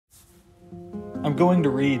I'm going to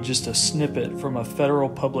read just a snippet from a Federal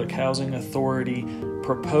Public Housing Authority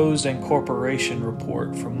Proposed Incorporation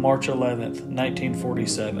report from March 11th,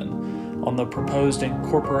 1947, on the proposed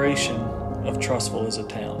incorporation of Trussville as a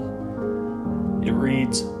town. It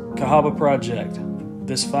reads, Cahaba Project.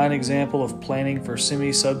 This fine example of planning for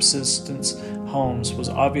semi-subsistence homes was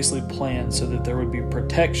obviously planned so that there would be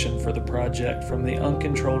protection for the project from the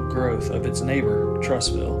uncontrolled growth of its neighbor,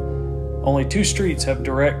 Trussville. Only 2 streets have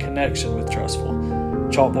direct connection with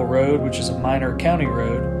Trussville, Chaltville Road, which is a minor county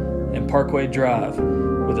road, and Parkway Drive,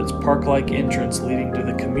 with its park-like entrance leading to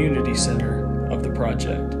the community center of the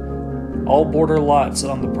project. All border lots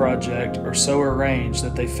on the project are so arranged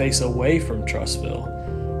that they face away from Trussville,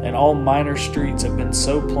 and all minor streets have been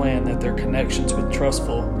so planned that their connections with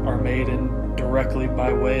Trussville are made directly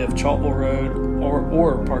by way of Chaltville Road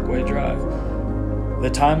or Parkway Drive. The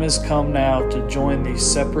time has come now to join these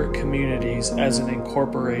separate communities as an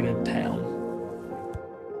incorporated town.